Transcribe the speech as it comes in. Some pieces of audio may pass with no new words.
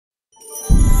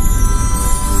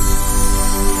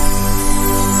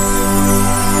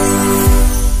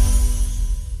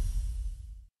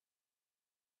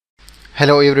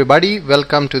Hello everybody,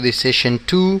 welcome to the session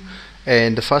 2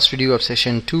 and the first video of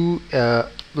session 2.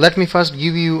 Let me first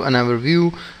give you an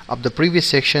overview of the previous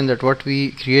section, that what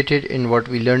we created and what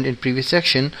we learned in previous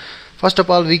section. First of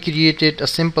all, we created a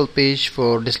simple page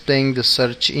for displaying the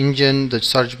search engine, the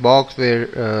search box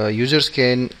where users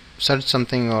can search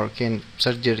something or can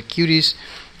search their queries.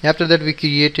 After that, we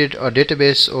created a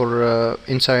database or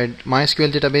inside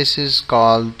MySQL databases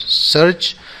called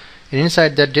search. And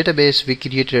inside that database we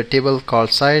created a table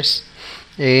called sites,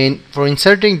 and for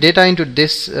inserting data into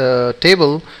this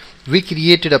table we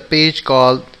created a page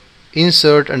called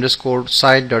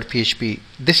insert_site.php.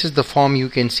 This is the form you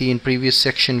can see in previous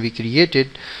section we created,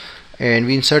 and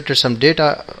we inserted some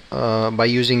data by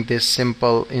using this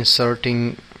simple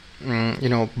inserting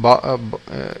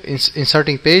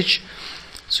inserting page.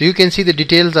 So you can see the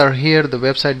details are here, the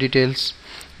website details.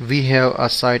 We have a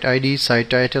site ID, site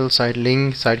title, site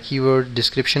link, site keyword,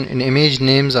 description, and image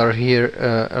names are here,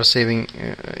 are saving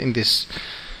in this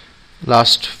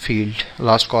last field,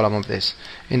 last column of this.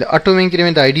 In the auto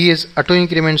increment, the ID is auto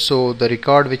increment, so the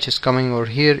record which is coming over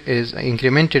here is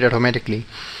incremented automatically.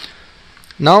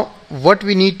 Now what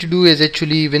we need to do is,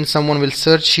 actually when someone will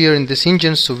search here in this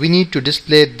engine, so we need to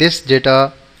display this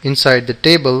data inside the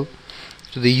table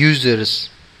to the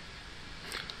users.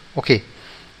 Okay,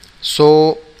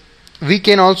 so we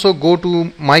can also go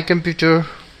to my computer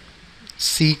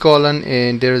C:,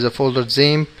 and there is a folder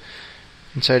XAMPP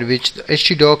inside which the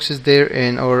htdocs is there,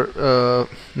 and our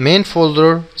main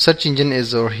folder search engine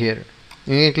is over here.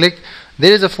 You can click,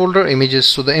 there is a folder images,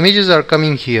 so the images are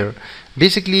coming here.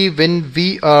 Basically when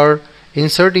we are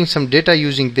inserting some data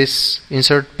using this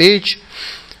insert page,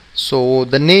 so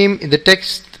the name, the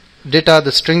text data,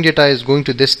 the string data is going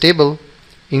to this table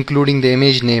including the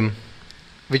image name,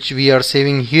 which we are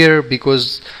saving here,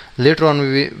 because later on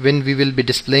when we will be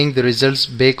displaying the results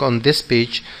back on this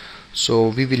page, so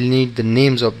we will need the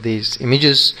names of these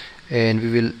images and we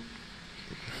will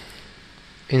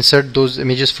insert those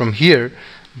images from here,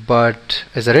 but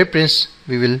as a reference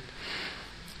we will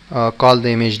call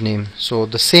the image name. So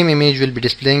the same image will be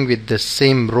displaying with the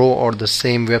same row or the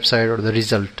same website or the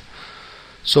result.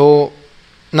 So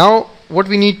now what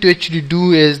we need to actually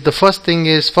do is, the first thing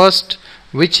is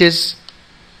which is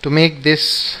to make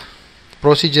this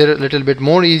procedure a little bit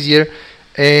more easier,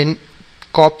 and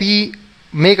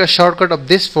make a shortcut of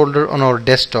this folder on our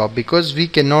desktop, because we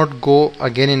cannot go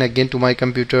again and again to my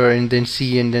computer and then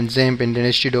C and then XAMPP and then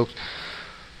htdocs.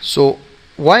 So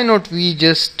why not we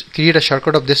just create a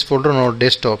shortcut of this folder on our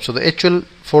desktop? So the actual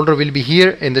folder will be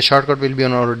here and the shortcut will be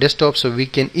on our desktop, so we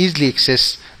can easily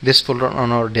access this folder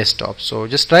on our desktop. So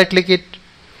just right click it.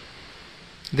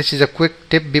 This is a quick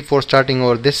tip before starting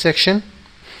over this section,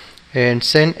 and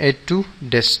send it to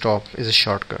desktop is a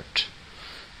shortcut.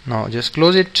 Now just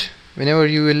close it whenever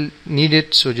you will need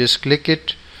it, so just click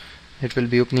it, it will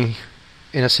be opening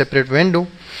in a separate window.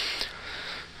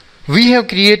 We have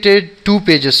created 2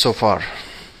 pages so far.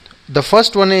 The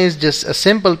first one is just a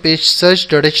simple page,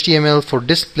 search.html, for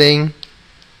displaying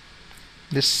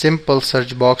this simple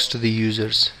search box to the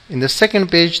users. In the second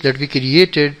page that we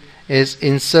created is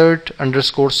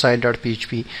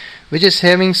insert_site.php, which is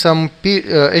having some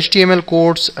HTML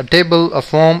codes, a table, a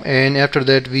form, and after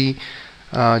that we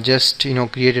just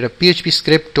created a PHP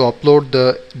script to upload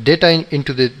the data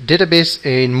into the database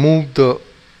and move the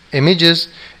images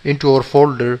into our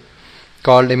folder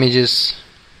called images.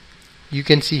 You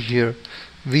can see here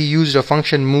we used a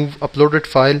function move uploaded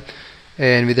file,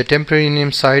 and with the temporary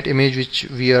name site image, which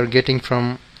we are getting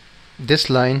from this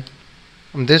line,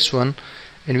 from this one,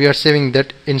 and we are saving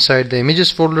that inside the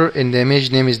images folder, and the image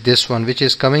name is this one, which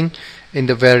is coming in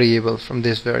the variable, from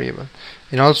this variable.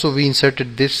 And also we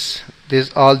inserted this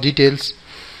all details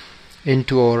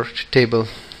into our table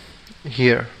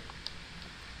here.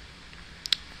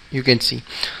 You can see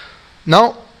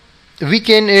now we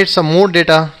can add some more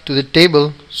data to the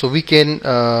table, so we can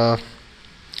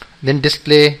then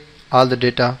display all the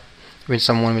data when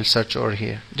someone will search over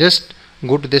here. Just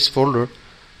go to this folder.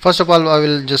 First of all, I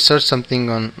will just search something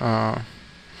on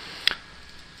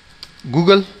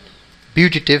Google,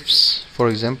 beauty tips for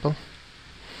example.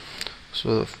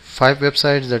 So 5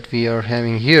 websites that we are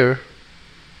having here.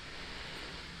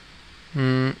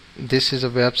 This is a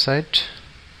website,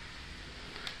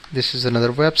 this is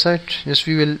another website. Just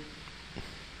we will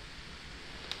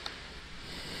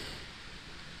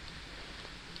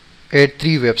add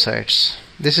 3 websites.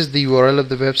 This is the URL of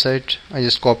the website. I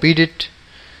just copied it,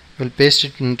 will paste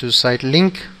it into site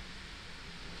link,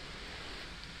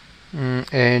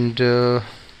 and the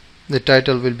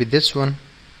title will be this one,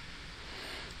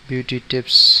 beauty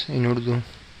tips in Urdu.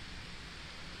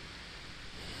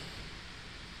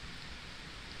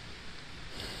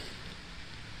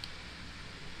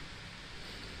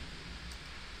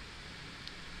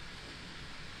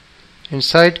 And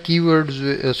site keywords,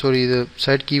 the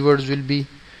site keywords will be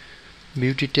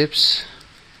beauty tips,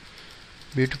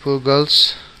 beautiful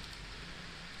girls,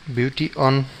 beauty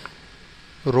on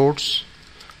roads,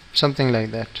 something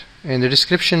like that. And the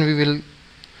description we will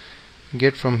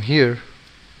get from here,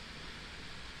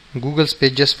 Google's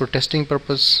page just for testing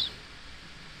purpose.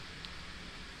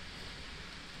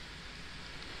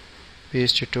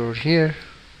 Paste it over here.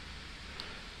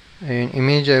 And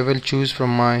image I will choose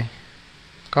from my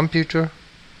computer.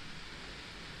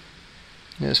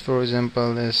 Yes, for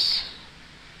example, this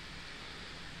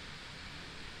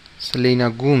Selena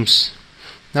Gooms.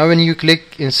 Now when you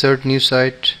click insert new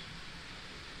site,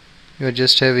 you are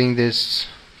just having this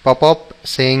pop-up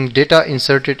saying data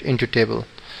inserted into table.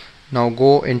 Now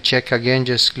go and check again,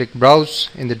 just click browse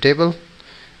in the table,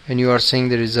 and you are seeing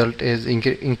the result is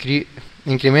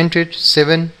incremented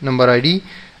 7 number ID,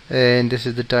 and this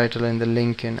is the title and the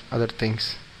link and other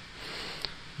things.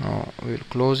 Now we will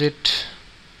close it,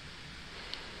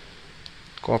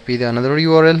 copy the another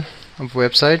URL of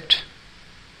website,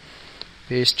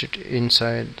 paste it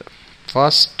inside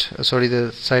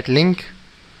the site link,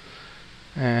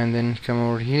 and then come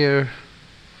over here,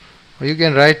 or you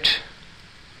can write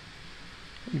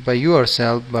by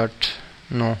yourself, but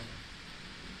no,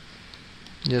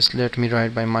 just let me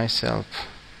write by myself.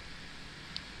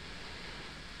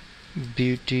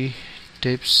 Beauty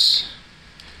tips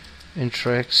and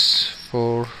tricks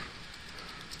for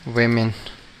women.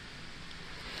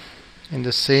 In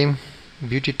the same,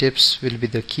 beauty tips will be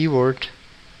the keyword,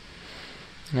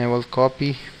 and I will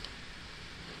copy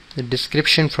the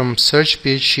description from search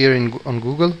page here on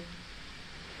Google,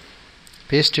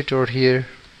 paste it over here,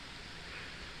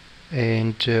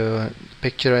 and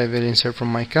picture I will insert from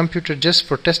my computer just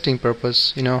for testing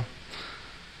purpose,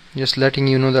 just letting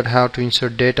you know that how to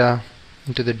insert data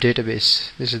into the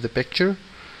database. This is the picture,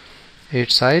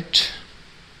 site.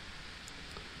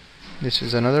 This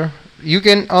is another. You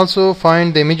can also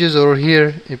find the images over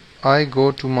here. If I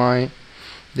go to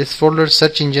this folder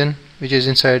search engine, which is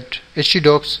inside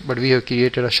htdocs, but we have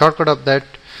created a shortcut of that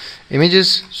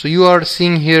images. So you are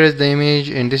seeing here is the image,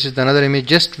 and this is another image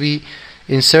just we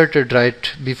inserted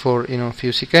right before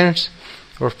few seconds,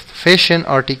 for fashion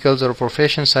articles or for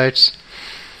fashion sites.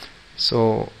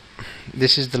 So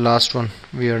this is the last one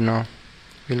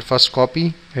we'll first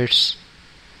copy its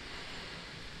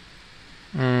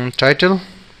title,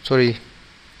 the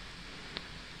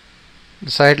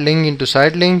site link into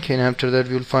site link, and after that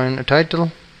we'll find a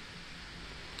title,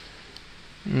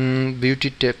 beauty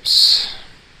tips.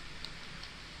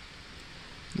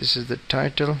 This is the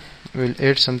title. We'll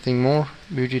add something more,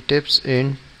 beauty tips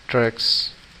and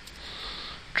tricks.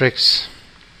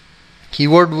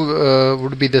 Keyword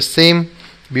would be the same,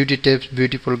 beauty tips,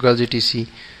 beautiful girls, etc.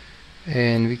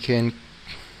 And we can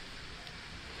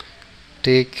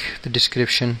take the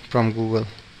description from Google.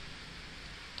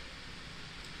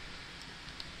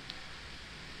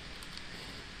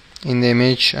 In the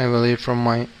image I will add from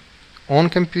my own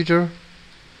computer,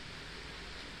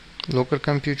 local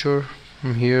computer.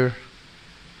 From here,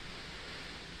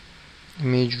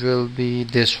 image will be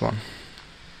this one.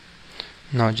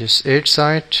 Now just add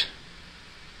site.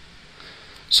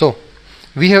 So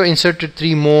we have inserted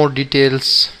 3 more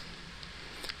details,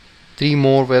 3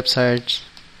 more websites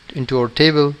into our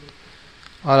table.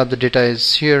 All of the data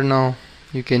is here now.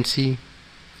 You can see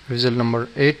result number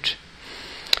 8,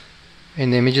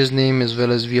 and the images name, as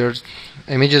well as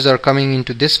images are coming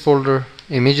into this folder,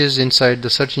 images inside the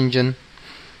search engine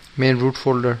main root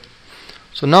folder.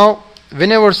 So now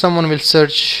whenever someone will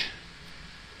search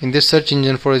in this search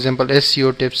engine, for example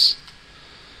SEO tips,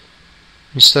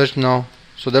 search now,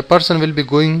 so the person will be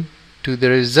going to the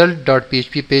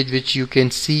result.php page, which you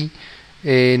can see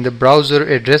in the browser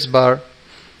address bar,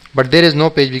 but there is no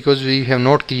page because we have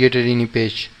not created any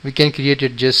page. We can create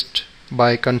it just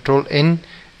by Control N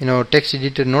in our text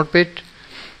editor notepad,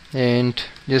 and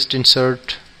just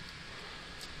insert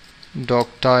doc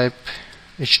type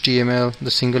HTML, the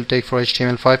single tag for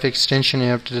HTML5 extension,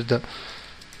 after the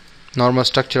normal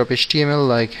structure of HTML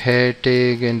like head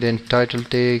tag and then title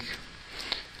tag.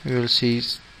 We will see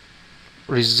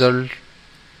result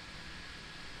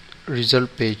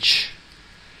page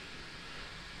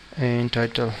and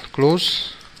title,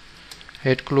 close,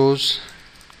 head close,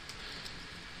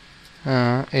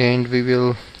 and we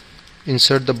will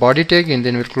insert the body tag, and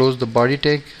then we'll close the body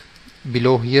tag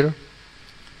below here,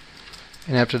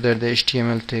 and after that the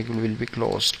HTML tag will be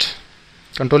closed.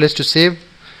 Control S to save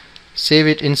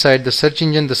it inside the search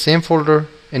engine, the same folder,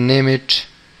 and name it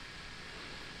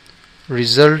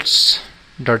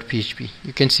results.php.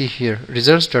 You can see here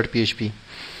results.php.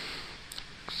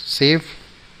 Save,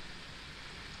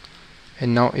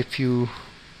 And now if you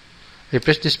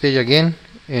refresh this page again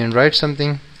and write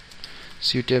something,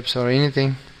 tips or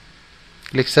anything,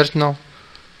 click search now.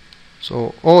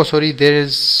 So sorry, there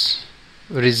is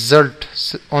result,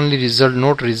 only result,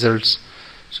 not results.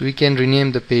 So we can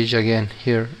rename the page again.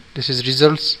 Here this is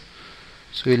results,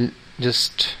 so we'll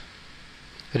just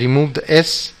remove the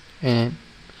S, and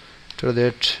after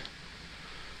that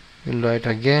we'll write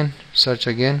again, search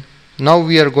again. Now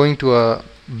we are going to a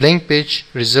blank page,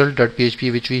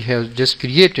 result.php, which we have just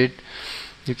created.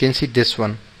 You can see this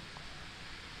one.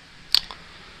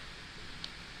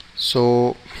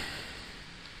 So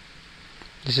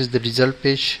this is the result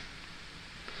page,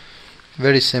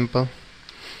 very simple.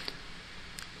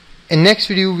 In next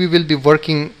video we will be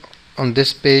working on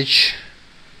this page,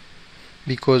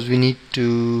 because we need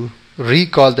to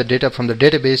recall the data from the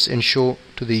database and show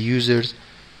to the users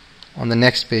on the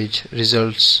next page,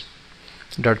 results.php.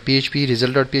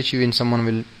 result.php, when someone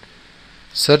will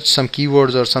search some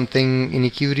keywords or something in a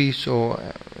query, so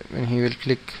when he will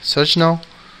click search now,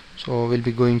 so we'll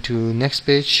be going to next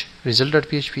page,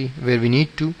 result.php, where we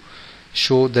need to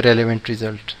show the relevant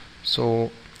result.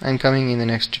 So I'm coming in the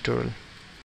next tutorial.